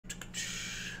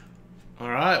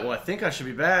Alright, well I think I should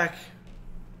be back.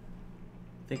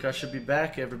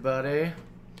 Everybody.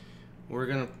 We're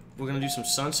gonna do some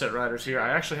Sunset Riders here. I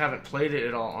actually haven't played it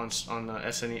at all on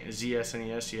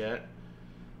ZSNES yet.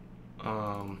 But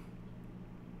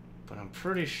I'm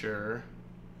pretty sure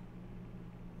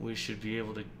we should be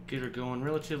able to get her going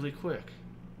relatively quick.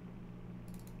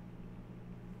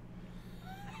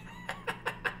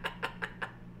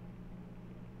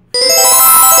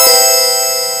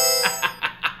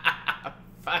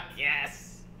 Fuck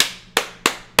yes.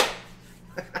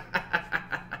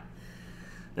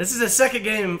 This is the second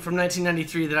game from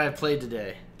 1993 that I've played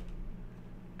today.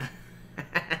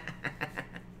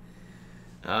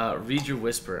 Read your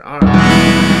whisper. All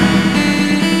right.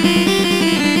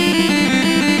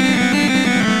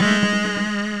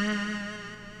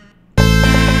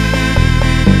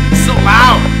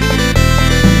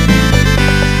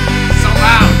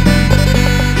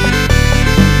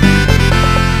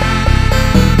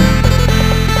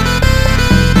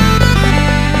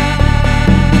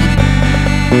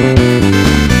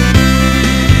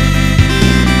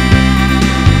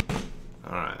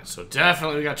 So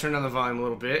definitely we got to turn down the volume a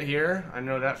little bit here. I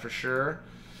know that for sure.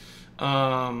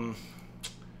 Let's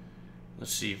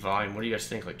see, volume. What do you guys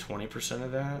think? Like 20%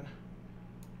 of that?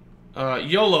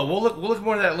 YOLO. We'll look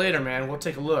more at that later, man. We'll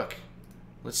take a look.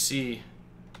 Let's see.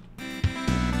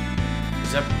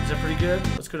 Is that pretty good?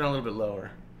 Let's go down a little bit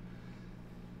lower.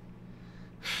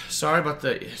 Sorry about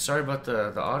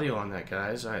the audio on that,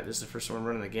 guys. All right, this is the first time I'm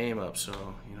running the game up, so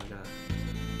you know,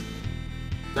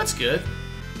 that's good.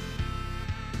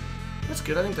 That's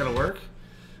good. I think that'll work.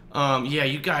 Yeah,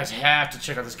 you guys have to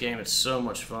check out this game. It's so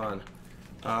much fun.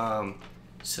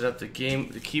 Set up the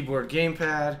keyboard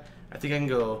gamepad. I think I can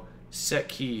go set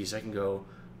keys. I can go.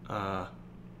 I'm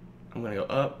gonna go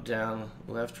up, down,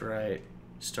 left, right,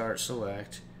 start,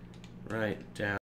 select, right, down.